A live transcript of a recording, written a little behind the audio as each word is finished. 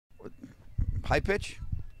high pitch?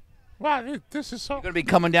 Wow, this is so... You're going to be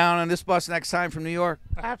coming down on this bus next time from New York?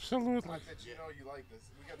 Absolutely. I bet you know you like this.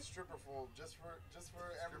 We got the stripper pole just for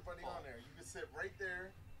everybody on there. You can sit right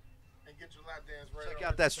there and get your lap dance right. Check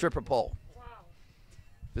out that stripper pole. Wow.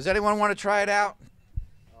 Does anyone want to try it out?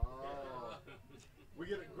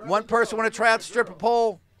 One person want to try out the stripper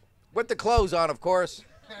pole? With the clothes on, of course.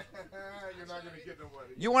 You're not going to get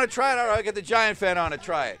nobody. You want to try it? All right, get the Giant fan on to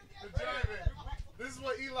try it. The Giant fan. This is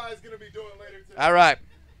what Eli's going to be doing later today. All right.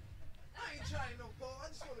 I ain't trying no pole. I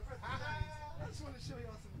just want to show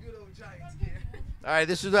y'all some good old Giants gear. All right,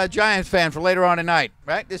 this is a Giants fan for later on tonight,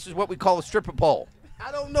 right? This is what we call a stripper pole.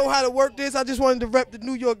 I don't know how to work this. I just wanted to rep the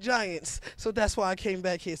New York Giants. So that's why I came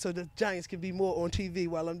back here, so the Giants can be more on TV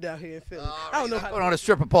while I'm down here in Philly. I don't know how going on a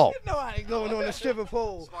stripper pole. No, I ain't going on a stripper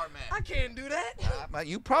pole. Smart man. I can't do that.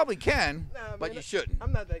 You probably can, Nah, but man, you shouldn't.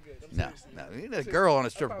 I'm not that good. No, you need a girl on a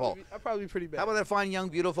stripper pole. I'll probably be pretty bad. How about that fine, young,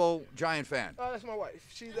 beautiful Giant fan? Oh, that's my wife.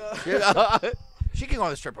 She's She can go on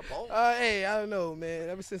the stripper pole. Hey, I don't know, man.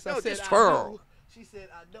 Ever since I said just I twirl. do, she said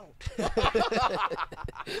I don't.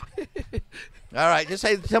 All right, just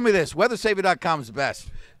tell me this. WeatherSaver.com is the best.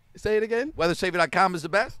 Say it again. WeatherSaver.com is the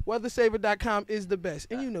best? WeatherSaver.com is the best,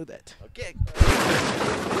 and you know that. Okay.